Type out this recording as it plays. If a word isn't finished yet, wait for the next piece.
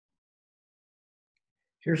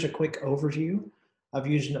Here's a quick overview of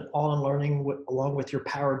using All-in Learning along with your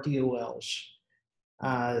Power DOLs.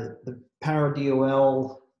 The Power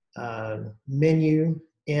DOL menu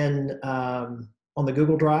on the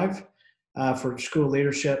Google Drive for school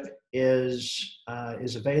leadership is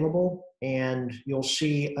available, and you'll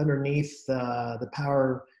see underneath the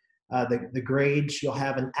Power the grades, you'll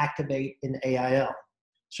have an Activate in AIL.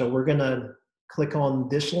 So we're going to click on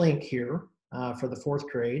this link here for the 4th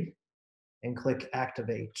grade and click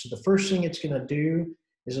Activate. So the first thing it's going to do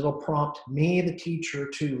is it'll prompt me, the teacher,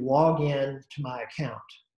 to log in to my account.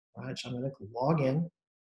 All right, so I'm going to log in,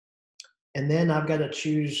 and then I've got to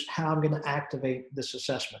choose how I'm going to activate this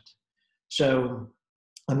assessment. So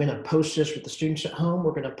I'm going to post this with the students at home.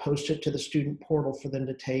 We're going to post it to the student portal for them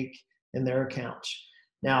to take in their accounts.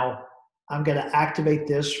 Now, I'm going to activate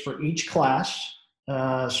this for each class.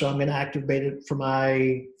 So I'm going to activate it for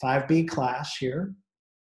my 5B class here.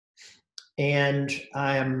 And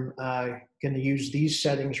I'm going to use these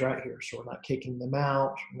settings right here. So we're not kicking them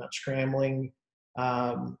out, we're not scrambling,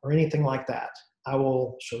 or anything like that. I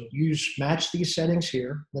will match these settings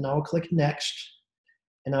here. Then I will click Next,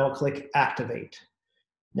 and I will click Activate.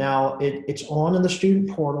 Now it's on in the student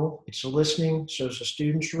portal. It's listening. So as the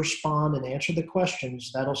students respond and answer the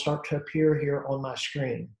questions, that'll start to appear here on my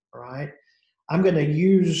screen. All right. I'm going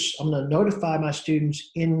to notify my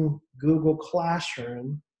students in Google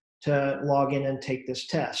Classroom to log in and take this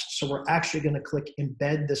test. So we're actually going to click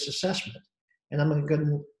Embed this assessment, and I'm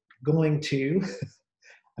going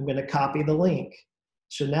to copy the link.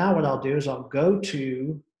 So now what I'll do is I'll go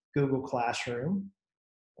to Google Classroom.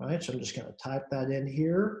 All right, so I'm just going to type that in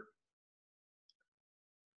here,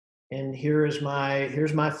 and here's my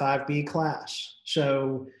 5B class.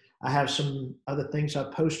 So I have some other things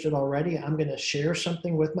I've posted already. I'm going to share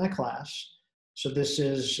something with my class. So this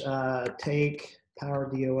is take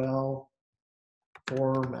Power DOL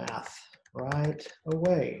for math right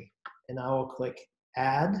away, and I will click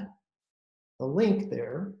Add the link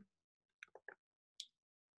there,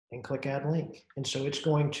 and click Add Link. And so it's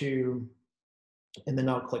going to, and then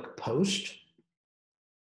I'll click Post.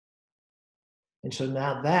 And so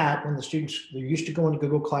now that when the students, they're used to going to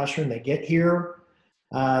Google Classroom, they get here,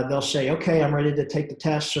 they'll say, okay, I'm ready to take the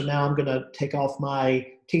test. So now I'm going to take off my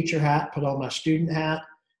teacher hat, put on my student hat.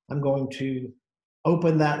 I'm going to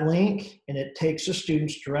open that link, and it takes the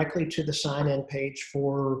students directly to the sign-in page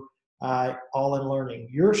for All-in Learning.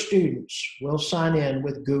 Your students will sign in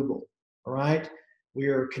with Google, all right? We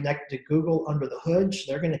are connected to Google under the hood, so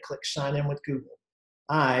they're going to click Sign In with Google.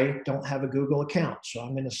 I don't have a Google account, so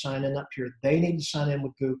I'm going to sign in up here. They need to sign in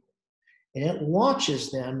with Google, and it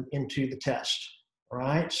launches them into the test, all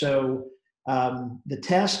right? So the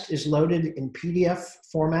test is loaded in PDF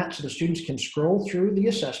format, so the students can scroll through the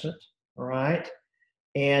assessment, all right?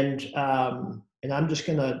 And I'm just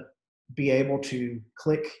going to be able to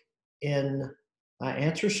click in my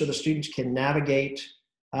answer, so the students can navigate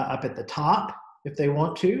up at the top if they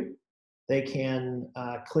want to. They can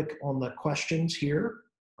click on the questions here,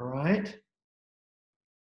 all right?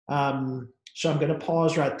 So I'm going to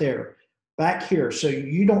pause right there. Back here, so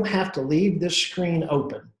you don't have to leave this screen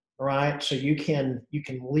open, all right? So you can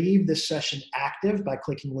leave this session active by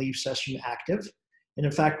clicking Leave Session Active. And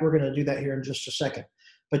in fact, we're going to do that here in just a second.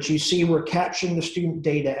 But you see we're capturing the student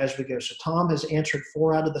data as we go. So Tom has answered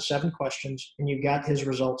 4 out of the 7 questions, and you've got his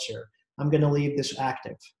results here. I'm going to leave this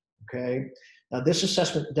active, okay? Now, this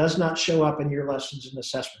assessment does not show up in your lessons and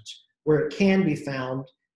assessments. Where it can be found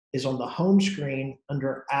is on the home screen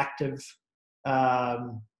under active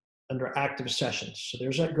sessions. So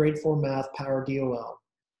there's that grade 4 math Power DOL.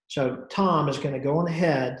 So Tom is going to go on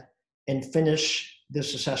ahead and finish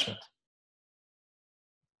this assessment.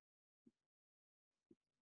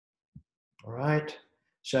 All right,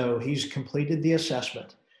 so he's completed the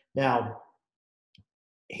assessment. Now,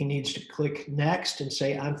 he needs to click Next and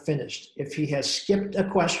say, I'm finished. If he has skipped a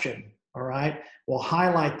question, all right, we'll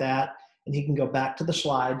highlight that, and he can go back to the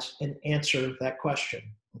slides and answer that question,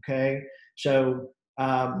 okay? So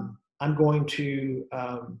I'm going to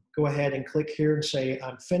go ahead and click here and say,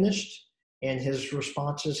 I'm finished, and his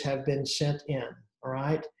responses have been sent in, all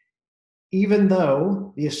right? Even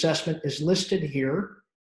though the assessment is listed here,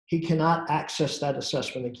 he cannot access that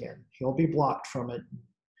assessment again. He'll be blocked from it.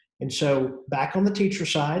 And so back on the teacher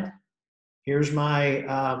side, here's my,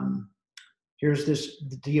 here's this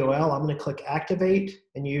DOL. I'm going to click Activate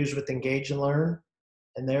and use with Engage and Learn.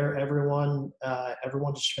 And there,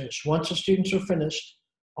 everyone's finished. Once the students are finished,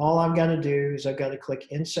 all I've got to do is I've got to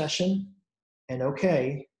click In Session and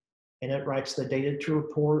OK. And it writes the data to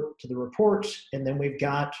report to the reports. And then we've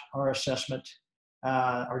got our assessment,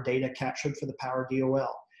 our data captured for the Power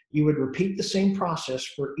DOL. You would repeat the same process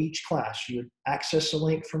for each class. You would access a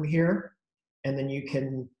link from here, and then you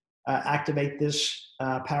can activate this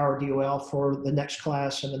Power DOL for the next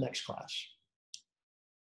class and the next class.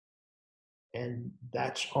 And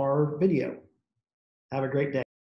that's our video. Have a great day.